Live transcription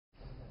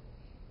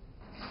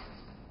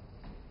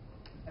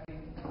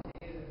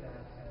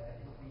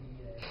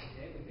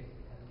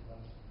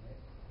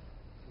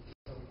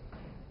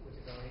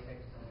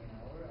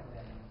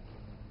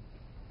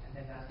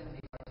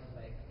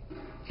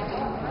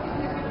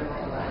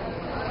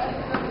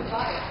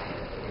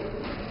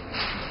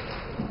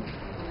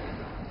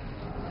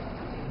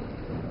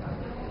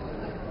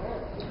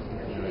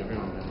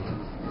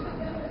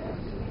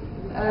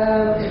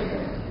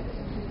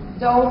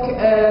Donc,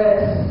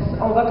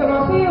 on va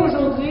commencer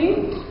aujourd'hui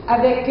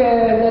avec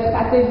notre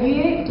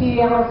atelier qui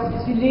est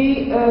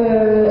intitulé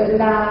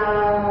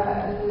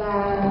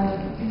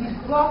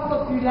l'histoire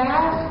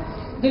populaire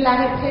de la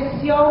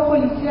répression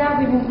policière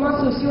des mouvements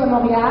sociaux à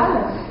Montréal.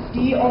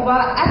 Puis on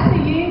va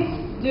essayer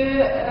de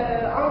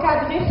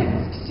encadrer cette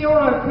discussion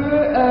un peu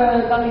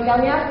dans les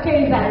dernières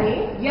 15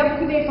 années. Il y a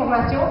beaucoup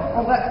d'informations.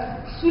 On va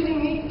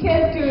souligner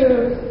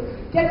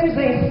quelques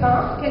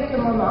instants, quelques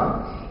moments.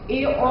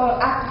 Et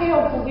après,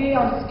 on pourrait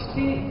en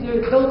discuter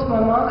d'autres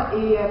moments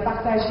et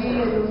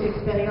partager nos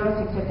expériences,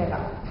 etc.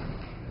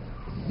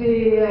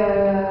 C'est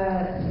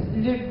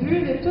le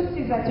but de tous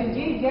ces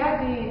ateliers. Il y a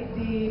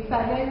des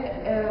panels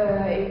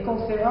et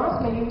conférences,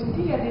 mais aussi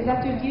il y a des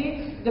ateliers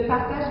de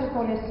partage de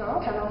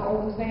connaissances. Alors, on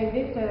vous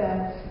invite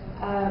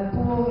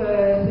pour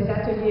ces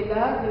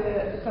ateliers-là de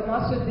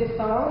comment se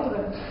défendre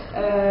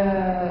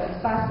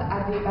face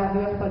à des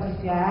bavures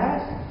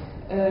policières.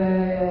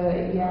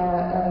 Il y a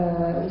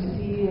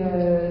aussi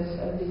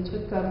des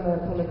trucs comme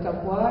pour le Cop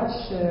Watch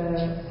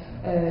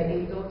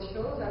et d'autres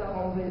choses. Alors,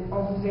 on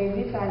vous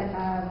invite à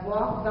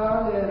voir dans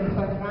le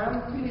programme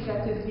tous les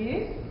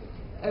ateliers.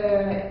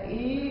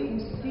 Et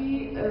aussi,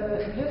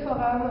 le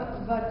forum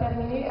va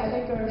terminer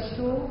avec un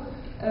show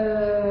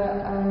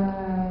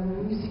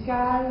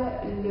musical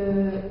le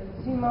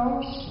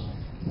dimanche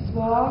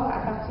soir à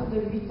partir de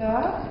 8h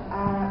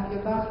à le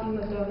bar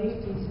Immodoré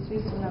qui est situé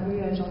sur la rue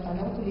Jean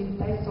Talon. Tous les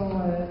détails sont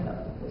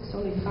sur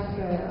les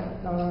tracts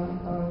dans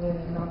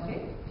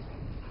l'entrée.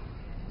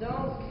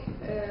 Donc,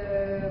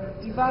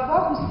 il va y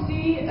avoir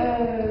aussi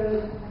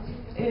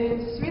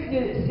une suite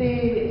de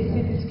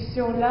ces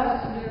discussions-là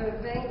le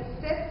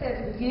 27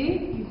 février,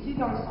 ici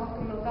dans le centre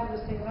communautaire de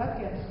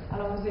Saint-Roch.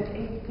 Alors, vous êtes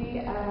invités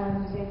à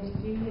vous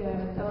impliquer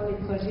dans les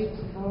projets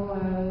qui vont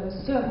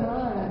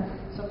sûrement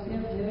sortir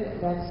de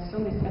la discussion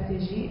des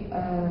stratégies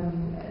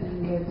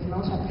le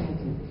dimanche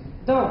après-midi.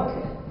 Donc,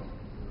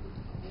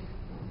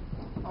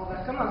 on va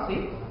commencer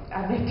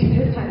avec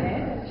le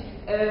panel.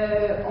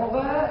 On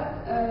va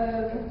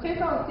vous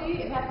présenter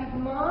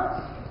rapidement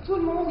tout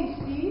le monde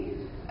ici.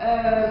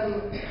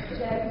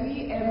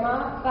 Jadi, Emma,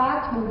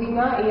 Pat,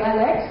 Mouvements et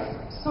Alex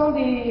sont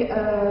des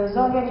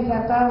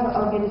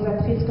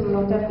organisatrices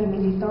communautaires et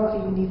militants et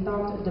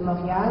militantes de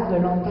Montréal de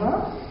longtemps.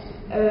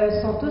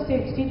 Sont tous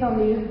inscrits dans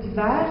les luttes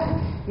diverses,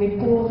 mais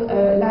pour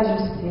la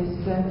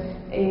justice.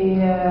 Et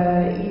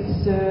ils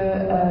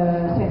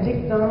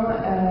s'impliquent dans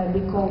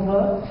les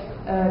combats.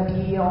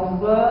 Puis on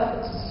va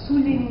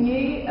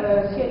souligner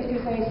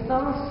quelques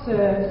instances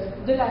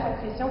de la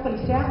répression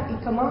policière et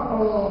comment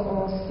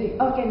on s'est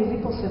organisé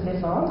pour se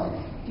défendre.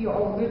 Puis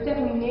on veut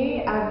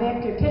terminer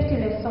avec quelques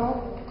leçons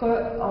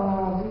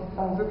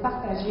qu'on veut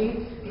partager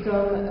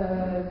comme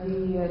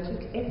des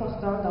trucs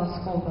importants dans ce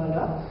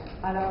combat-là.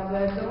 Alors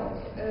donc,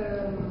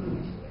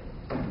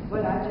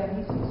 voilà,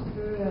 Jali, si tu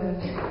peux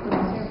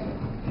commencer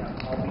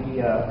un peu.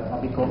 Yeah,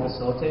 I'll be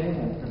co-facilitating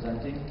and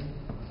presenting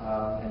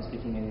and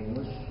speaking in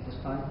English this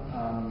time.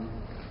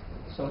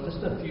 So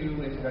just a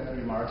few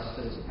introductory remarks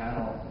to this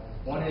panel.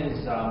 One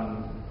is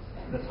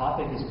the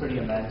topic is pretty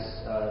immense.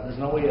 There's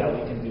no way that we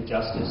can do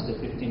justice to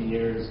 15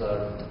 years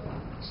of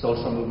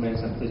social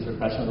movements and police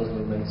repression of those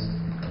movements.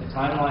 The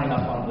timeline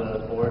up on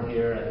the board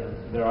here, and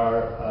there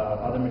are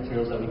other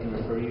materials that we can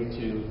refer you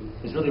to,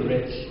 is really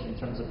rich in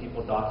terms of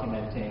people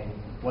documenting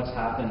what's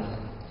happened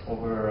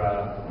over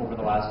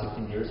the last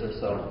 15 years or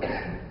so,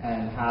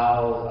 and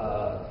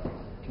how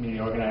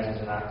community organizers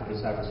and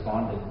activists have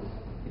responded.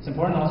 It's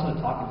important also to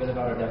talk a bit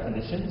about our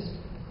definitions,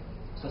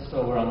 just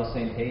so we're on the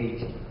same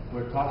page.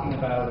 We're talking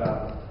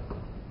about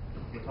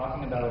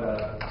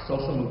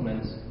social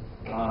movements,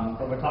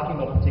 but we're talking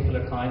about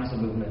particular kinds of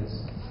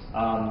movements.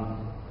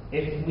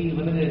 If we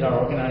limited our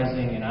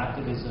organizing and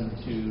activism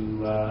to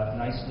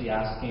nicely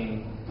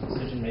asking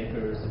decision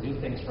makers to do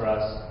things for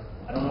us,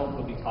 I don't know if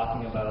we'll be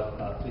talking about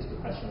police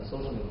repression and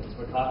social movements.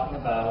 We're talking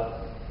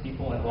about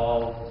people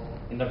involved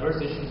in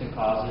diverse issues and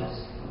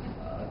causes,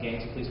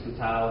 against police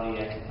brutality,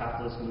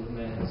 anti-capitalist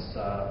movements,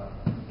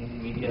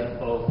 media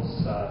folks,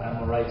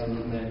 animal rights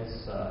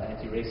movements,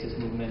 anti-racist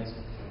movements,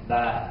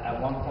 that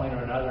at one point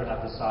or another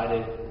have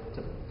decided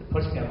to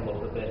push the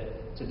envelope a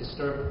bit, to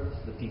disturb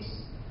the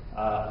peace,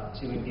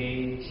 to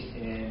engage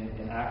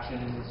in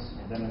actions,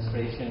 and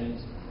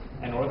demonstrations,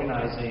 and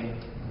organizing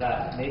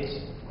that makes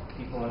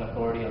people in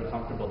authority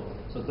uncomfortable.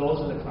 So those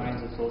are the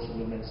kinds of social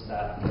movements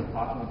that we've been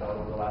talking about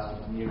over the last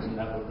 15 years and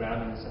that we're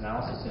grounding this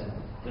analysis in.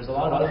 There's a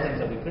lot of other things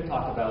that we could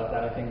talk about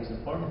that I think is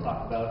important to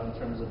talk about in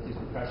terms of police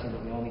repression,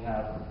 but we only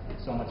have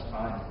so much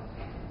time.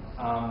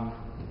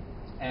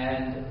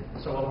 And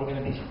so what we're going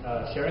to be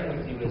sharing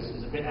with you is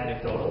a bit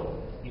anecdotal.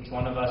 Each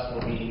one of us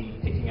will be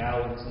picking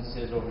out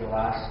instances over the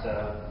last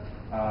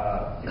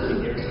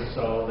 15 years or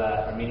so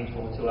that are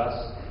meaningful to us.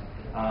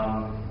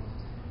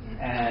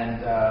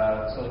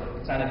 So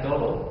it's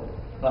anecdotal,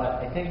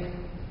 but I think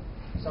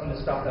some of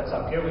the stuff that's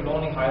up here, we've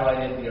only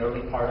highlighted the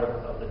early part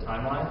of the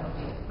timeline,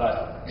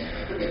 but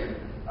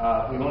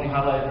we've only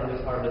highlighted the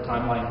early part of the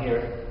timeline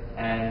here,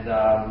 and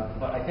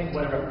but I think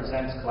what it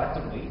represents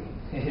collectively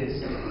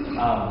is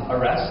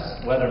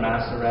arrests, whether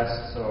mass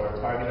arrests or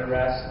targeted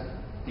arrests,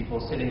 people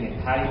sitting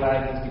in paddy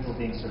wagons, people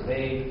being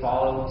surveyed,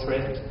 followed,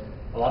 tripped,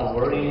 a lot of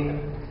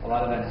worrying, a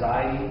lot of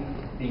anxiety,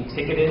 being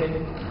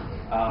ticketed,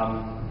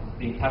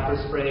 being pepper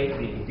sprayed,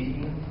 being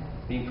beaten,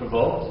 being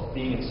provoked,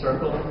 being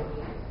encircled,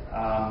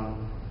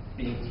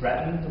 being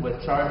threatened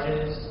with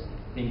charges,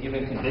 being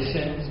given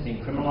conditions,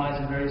 being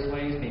criminalized in various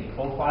ways, being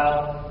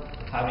profiled,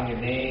 having your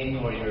name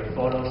or your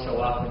photo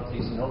show up in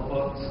police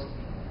notebooks,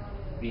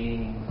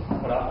 being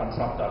put up on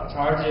trumped up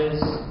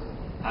charges,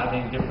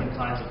 having different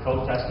kinds of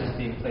protesters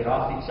being played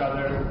off each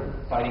other,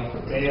 fighting for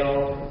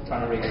bail,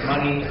 trying to raise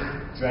money,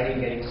 dreading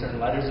getting certain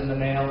letters in the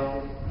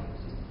mail.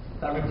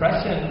 That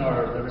repression,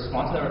 or the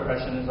response to that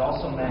repression, has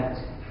also meant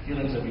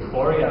feelings of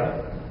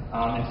euphoria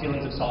and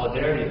feelings of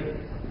solidarity.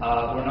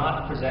 We're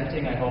not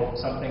presenting, I hope,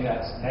 something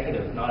that's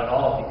negative, not at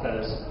all,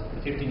 because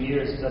the 15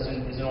 years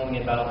isn't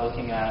only about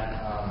looking at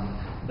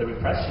the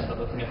repression, but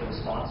looking at the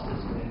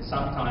responses, and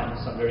sometimes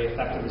some very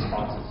effective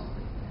responses.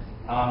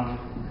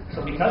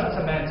 So because it's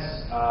events,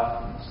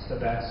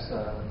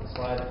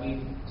 slide,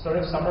 we sort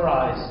of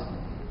summarize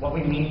what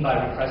we mean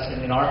by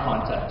repression in our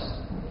context.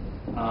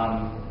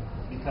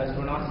 Because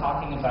we're not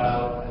talking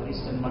about, at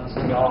least in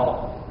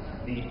Montreal,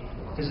 the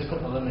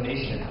physical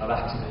elimination of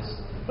activists,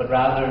 but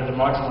rather the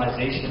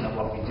marginalization of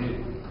what we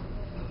do.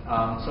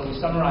 So we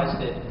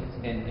summarized it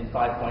in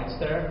 5 points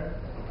there.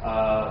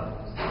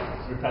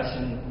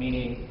 Repression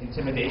meaning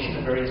intimidation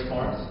of various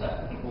forms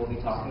that people will be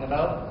talking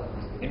about,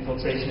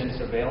 infiltration and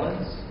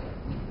surveillance,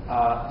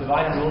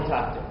 divide and rule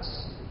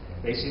tactics,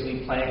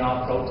 basically playing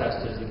off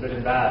protesters, the good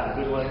and bad.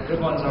 The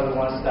good ones are the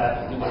ones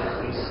that do what the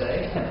police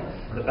say.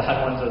 The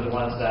bad ones are the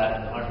ones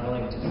that aren't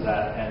willing to do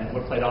that, and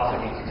we're played off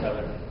against each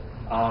other.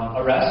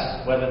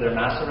 Arrests, whether they're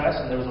mass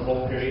arrests, and there was a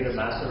whole period of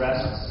mass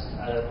arrests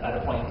at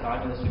a point in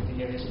time in this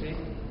 15-year history,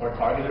 or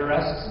targeted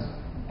arrests,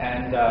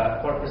 and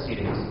court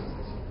proceedings.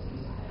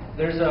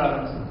 There's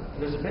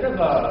a bit of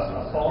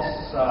a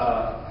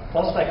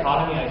false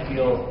dichotomy, I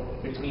feel,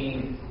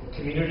 between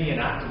community and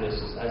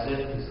activists, as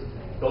if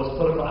those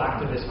political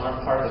activists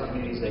aren't part of the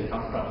communities they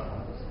come from.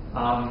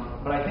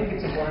 But I think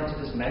it's important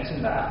to just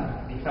mention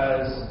that,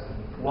 because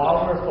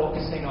while we're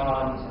focusing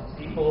on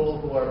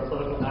people who are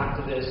political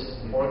activists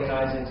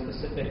organizing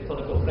specific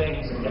political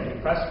things and get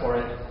repressed for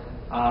it,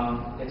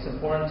 it's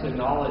important to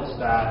acknowledge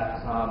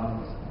that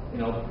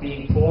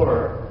being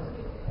poor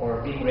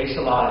or being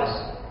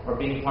racialized or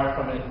being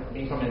from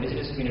an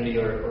Indigenous community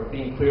or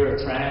being queer or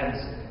trans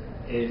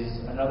is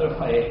another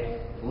way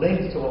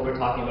linked to what we're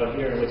talking about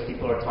here, in which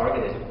people are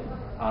targeted.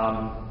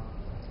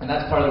 And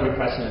that's part of the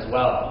repression as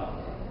well.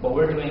 What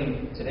we're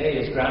doing today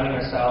is grounding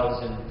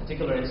ourselves in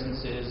particular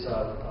instances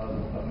of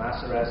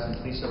mass arrests and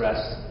police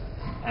arrests,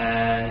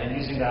 and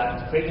using that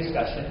to create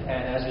discussion,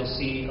 and as you'll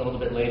see a little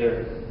bit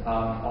later,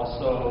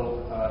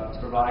 also to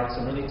provide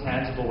some really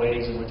tangible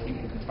ways in which we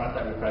can confront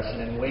that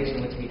repression, and ways in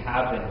which we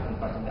have been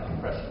confronting that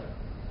repression.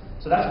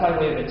 So that's by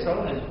way of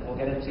intro, and we'll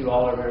get into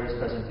all our various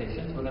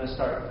presentations. We're going to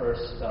start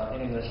first in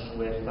English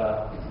with